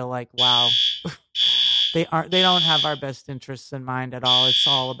made me feel like, wow. They don't have our best interests in mind at all. It's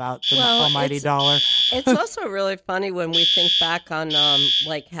all about the almighty dollar. It's also really funny when we think back on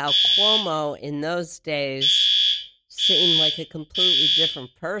how Cuomo in those days seemed like a completely different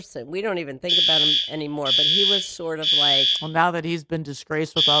person. We don't even think about him anymore, but he was sort of like... Well, now that he's been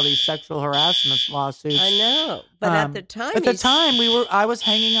disgraced with all these sexual harassment lawsuits. I know, but at the time... I was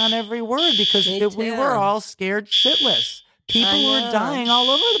hanging on every word because we were all scared shitless. People were dying all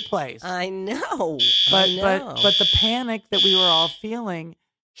over the place. I know. But the panic that we were all feeling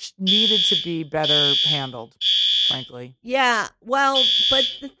needed to be better handled, frankly. Yeah. Well, but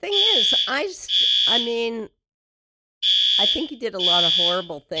the thing is, I think he did a lot of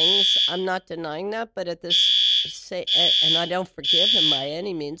horrible things. I'm not denying that, but and I don't forgive him by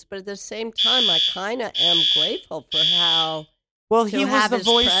any means, but at the same time, I kind of am grateful for how. Well, he was the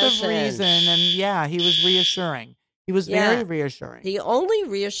voice of reason, and he was reassuring. He was very reassuring. The only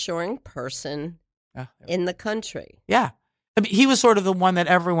reassuring person in the country. Yeah. I mean, he was sort of the one that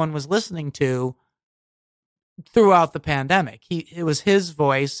everyone was listening to throughout the pandemic. It was his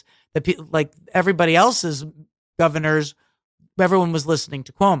voice that like everybody else's governors, everyone was listening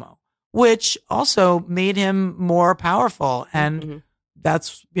to Cuomo, which also made him more powerful. And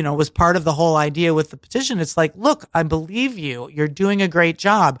that's, was part of the whole idea with the petition. It's like, look, I believe you. You're doing a great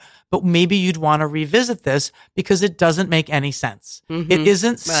job, but maybe you'd want to revisit this because it doesn't make any sense. It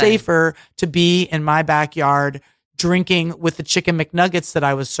isn't safer to be in my backyard drinking with the chicken McNuggets that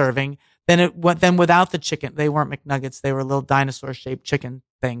I was serving than without the chicken. They weren't McNuggets. They were little dinosaur shaped chicken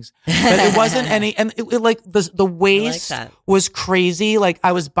things, but it wasn't any, and the waste was crazy. Like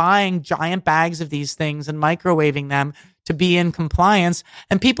I was buying giant bags of these things and microwaving them to be in compliance,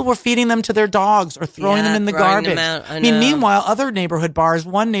 and people were feeding them to their dogs or throwing them in the garbage. Meanwhile,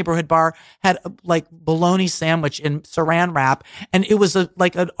 one neighborhood bar had a bologna sandwich in saran wrap, and it was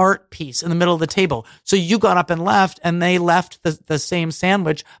like an art piece in the middle of the table. So you got up and left, and they left the same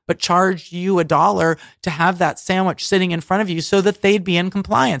sandwich, but charged you $1 to have that sandwich sitting in front of you so that they'd be in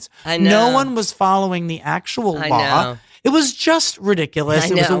compliance. I know. No one was following the actual law. It was just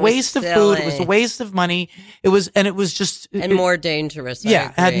ridiculous. It was a waste of food. It was a waste of money. It was just more dangerous. Yeah,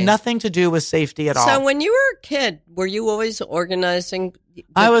 it had nothing to do with safety at all. So when you were a kid, were you always organizing?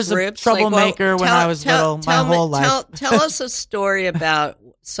 I was a troublemaker when I was little. My whole life. Tell us a story about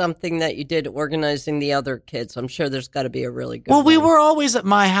something that you did organizing the other kids. I'm sure there's got to be a really good. Well, we were always at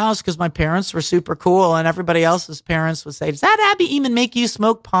my house because my parents were super cool, and everybody else's parents would say, "Does that Abby even make you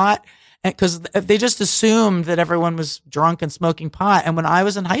smoke pot?" Because they just assumed that everyone was drunk and smoking pot. And when I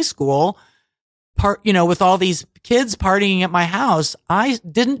was in high school, with all these kids partying at my house, I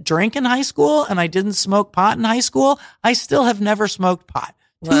didn't drink in high school and I didn't smoke pot in high school. I still have never smoked pot.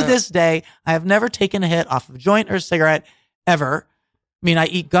 Wow. To this day, I have never taken a hit off of a joint or a cigarette ever. I mean, I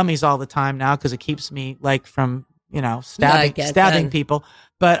eat gummies all the time now because it keeps me from, stabbing people.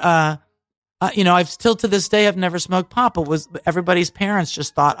 But, I've still to this day, I've never smoked pot, but everybody's parents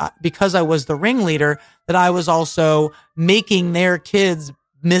just thought because I was the ringleader that I was also making their kids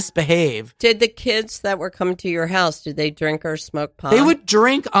misbehave. Did the kids that were coming to your house, did they drink or smoke pot? They would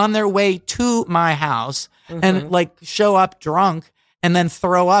drink on their way to my house and like show up drunk and then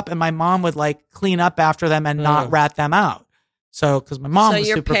throw up, and my mom would like clean up after them and not rat them out. So, because my mom was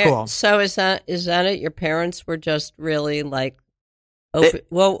super cool. So is that it? Your parents were just really like open?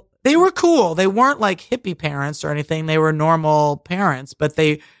 They were cool. They weren't like hippie parents or anything. They were normal parents, but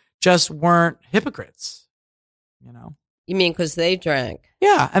they just weren't hypocrites. You know? You mean because they drank?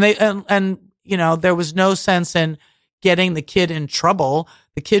 Yeah, and you know, there was no sense in getting the kid in trouble.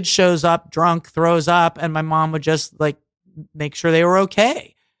 The kid shows up drunk, throws up, and my mom would just like make sure they were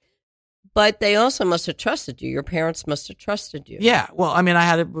okay. But they also must have trusted you. Your parents must have trusted you. Yeah. Well, I mean,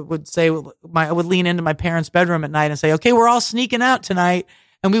 I would lean into my parents' bedroom at night and say, "Okay, we're all sneaking out tonight,"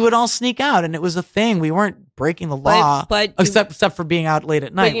 and we would all sneak out, and it was a thing. We weren't breaking the law, but except for being out late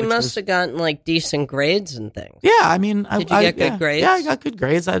at night. But you must have gotten like decent grades and things. Yeah, I mean, did you get good grades? Yeah, I got good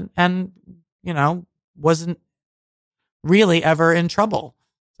grades, and you know, wasn't really ever in trouble.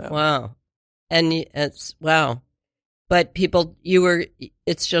 So. Wow, and it's wow. But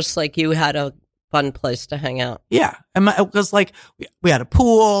it's just like you had a fun place to hang out. Yeah. And it was like, we had a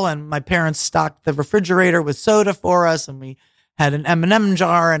pool, and my parents stocked the refrigerator with soda for us, and we had an M&M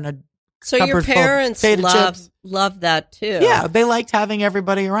jar and a So your parents love that too. Yeah. They liked having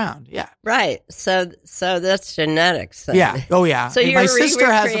everybody around. Yeah. Right. So that's genetics. Then. Yeah. Oh yeah. So my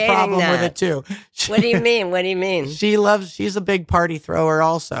sister has a problem with it too. What do you mean? She's a big party thrower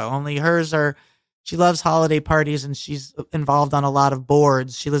also. Only she loves holiday parties, and she's involved on a lot of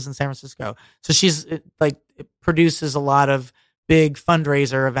boards. She lives in San Francisco. So she's like, produces a lot of big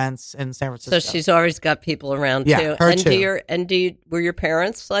fundraiser events in San Francisco. So she's always got people around too. Her too. Were your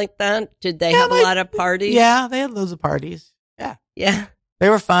parents like that? Did they have a lot of parties? Yeah, they had loads of parties. Yeah. Yeah. They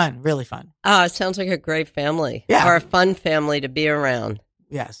were fun, really fun. Oh, it sounds like a great family. Yeah. Or a fun family to be around.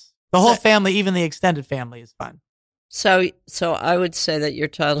 Yes. The whole family, even the extended family, is fun. So I would say that your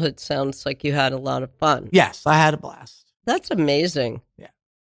childhood sounds like you had a lot of fun. Yes, I had a blast. That's amazing. Yeah.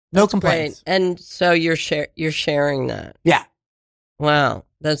 No complaints. Great. And so you're sharing that. Yeah. Wow.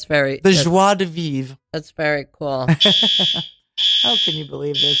 That's joie de vivre. That's very cool. How can you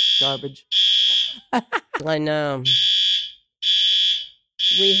believe this garbage? I know.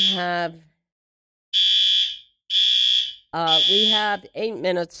 We have 8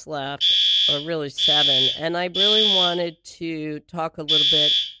 minutes left, or really 7, and I really wanted to talk a little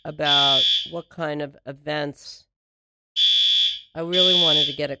bit about what kind of events. I really wanted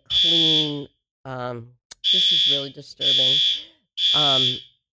to get a clean. This is really disturbing.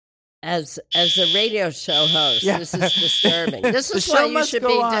 As a radio show host, This is disturbing. This is why you should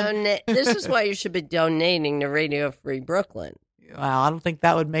be This is why you should be donating to Radio Free Brooklyn. Wow, I don't think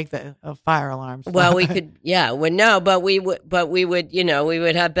that would make the fire alarms. Well, we could, yeah. Well, no, but we would, we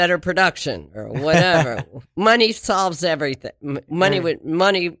would have better production or whatever. Money solves everything.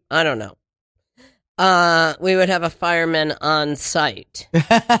 Money. I don't know. We would have a fireman on site.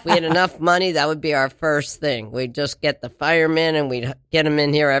 If we had enough money, that would be our first thing. We'd just get the firemen, and we'd get them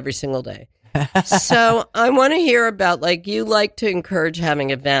in here every single day. So I want to hear about, like, you like to encourage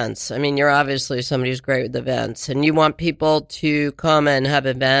having events. I mean, you're obviously somebody who's great with events, and you want people to come and have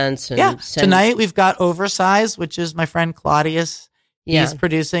events. And tonight we've got Oversize, which is my friend Claudius. He's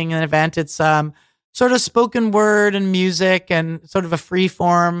producing an event. It's sort of spoken word and music and sort of a free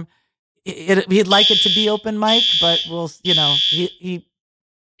form. He'd like it to be open mic, but we'll, he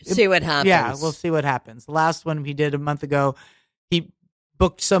see what happens. Yeah, we'll see what happens. The last one he did a month ago, he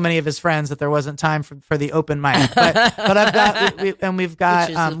booked so many of his friends that there wasn't time for the open mic. But we've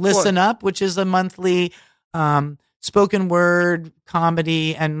got Listen Up, which is a monthly spoken word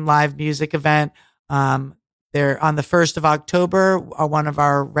comedy and live music event. They're on the 1st of October. One of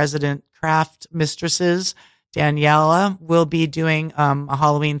our resident craft mistresses, Daniela, will be doing a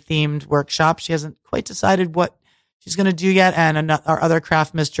Halloween themed workshop. She hasn't quite decided what she's going to do yet. And our other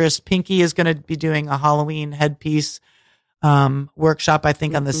craft mistress, Pinky, is going to be doing a Halloween headpiece workshop, I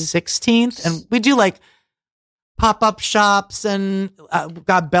think, on the 16th. And we do like pop-up shops, and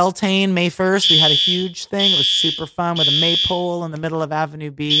got Beltane May 1st. We had a huge thing. It was super fun with a maypole in the middle of Avenue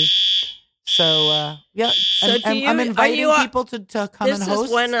B. So, I'm inviting people to come and host This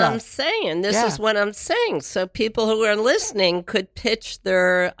is what stuff. I'm saying. This is what I'm saying. So people who are listening could pitch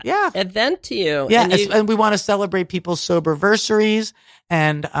their event to you. Yeah, and we want to celebrate people's sober-versaries.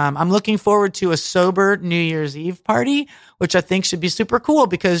 And I'm looking forward to a sober New Year's Eve party, which I think should be super cool,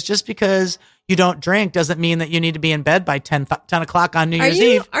 because just because you don't drink doesn't mean that you need to be in bed by 10 o'clock on New Year's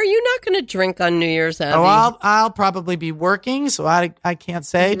Eve. Are you not going to drink on New Year's, Abby? Oh, I'll probably be working, so I can't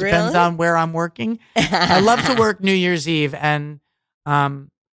say. Depends on where I'm working. I love to work New Year's Eve, and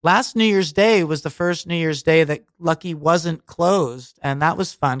last New Year's Day was the first New Year's Day that Lucky wasn't closed. And that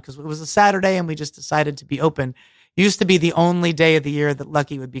was fun because it was a Saturday and we just decided to be open. It used to be the only day of the year that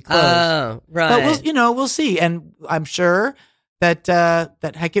Lucky would be closed. Oh, right. But we'll see. And I'm sure that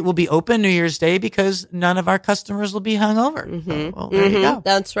Hecate will be open New Year's Day because none of our customers will be hungover. Mm-hmm. So, there you go.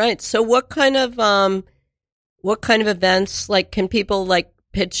 That's right. So what kind of events, like, can people like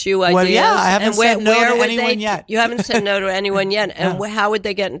pitch you ideas? Well, yeah, I haven't said no to anyone yet. You haven't said no to anyone yet. And how would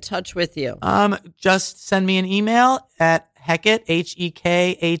they get in touch with you? Just send me an email at Hecate,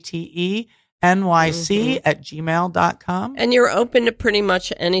 HEKATE, NYC @gmail.com. And you're open to pretty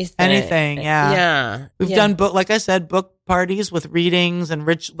much anything. Anything, yeah. Yeah. We've done like I said, book parties with readings and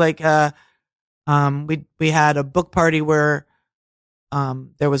we had a book party where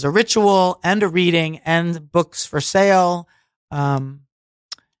there was a ritual and a reading and books for sale. And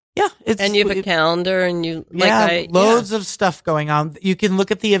you have a calendar and loads of stuff going on. You can look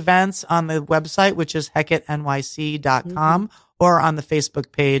at the events on the website, which is HecateNYC.com. Or on the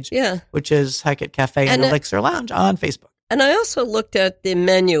Facebook page, which is Hecate Cafe and Elixir Lounge on Facebook. And I also looked at the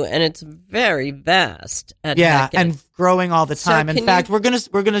menu, and it's very vast at Hecate. And growing all the time. In fact, we're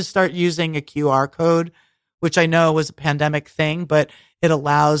gonna start using a QR code, which I know was a pandemic thing, but it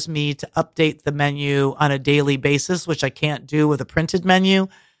allows me to update the menu on a daily basis, which I can't do with a printed menu.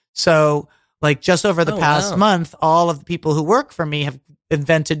 So, like just over the past month, all of the people who work for me have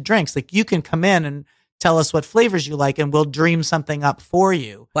invented drinks. Like you can come in and tell us what flavors you like and we'll dream something up for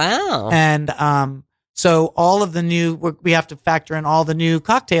you. Wow. And so all of the we have to factor in all the new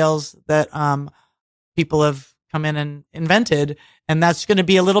cocktails that people have come in and invented. And that's going to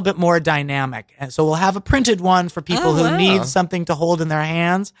be a little bit more dynamic. And so we'll have a printed one for people who need something to hold in their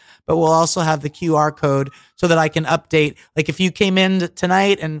hands, but we'll also have the QR code so that I can update. Like if you came in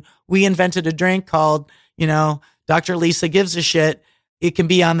tonight and we invented a drink called, Dr. Lisa Gives a Shit, it can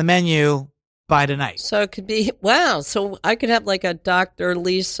be on the menu by tonight. So it could be, so I could have like a Dr.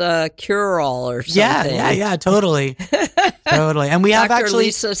 Lisa cure-all or something. Yeah, totally. Totally. And we have Dr. actually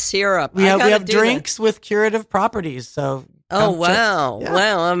Lisa syrup. We have drinks with curative properties. So wow.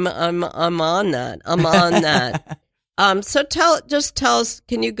 I'm on that. I'm on that. So tell us,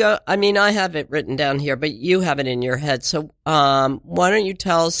 can you go, I have it written down here, but you have it in your head. So why don't you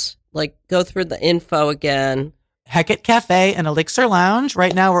tell us, go through the info again. Hecate Cafe and Elixir Lounge.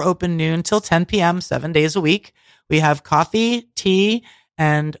 Right now we're open noon till 10 p.m., 7 days a week. We have coffee, tea,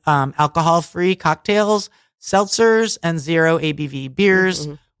 and alcohol-free cocktails, seltzers, and 0 ABV beers.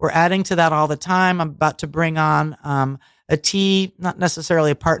 Mm-hmm. We're adding to that all the time. I'm about to bring on a tea, not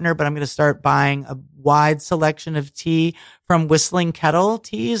necessarily a partner, but I'm going to start buying a wide selection of tea from Whistling Kettle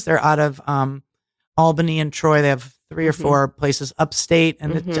Teas. They're out of Albany and Troy. They have 3 or 4 places upstate.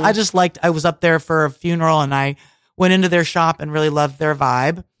 And I was up there for a funeral and I went into their shop and really loved their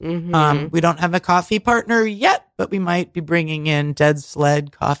vibe. Mm-hmm. We don't have a coffee partner yet, but we might be bringing in Dead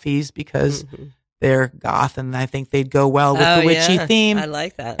Sled coffees because they're goth and I think they'd go well with the witchy theme. I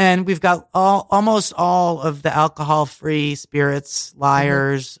like that. And we've got almost all of the alcohol-free spirits,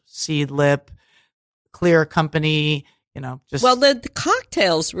 Liars, Seed Lip, Clear Company, the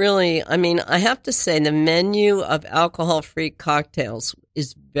cocktails really, I have to say the menu of alcohol-free cocktails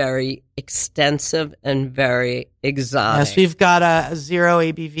is very extensive and very exotic. Yes, we've got a 0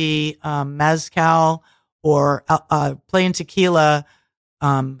 ABV mezcal or plain tequila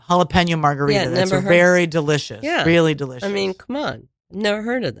jalapeno margarita. That's very delicious. Yeah. Really delicious. Come on. Never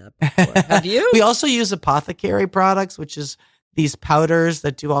heard of that before. Have you? We also use Apothecary products, which is these powders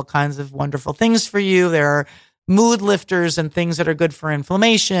that do all kinds of wonderful things for you. There are mood lifters and things that are good for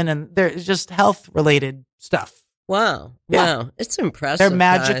inflammation, and they're just health-related stuff. Wow. Yeah. Wow. It's impressive. They're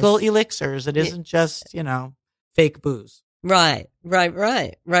magical elixirs. It isn't just, fake booze. Right.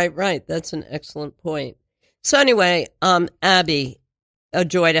 That's an excellent point. So anyway, Abby, a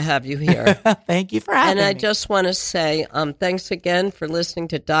joy to have you here. Thank you for having me. And I just want to say thanks again for listening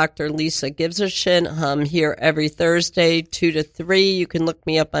to Dr. Lisa Gives a Shit. I'm here every Thursday, 2 to 3. You can look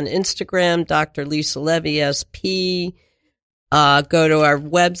me up on Instagram, Dr. Lisa Levy, SP. Go to our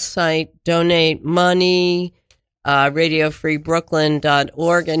website, donate money,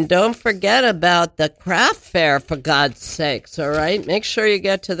 radiofreebrooklyn.org. And don't forget about the craft fair, for God's sakes, all right? Make sure you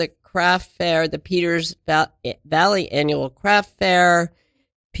get to the craft fair, the Peters Valley Annual Craft Fair,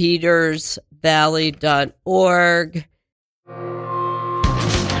 petersvalley.org.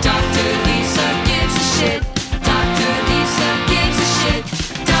 Dr. Lisa Gives a Shit.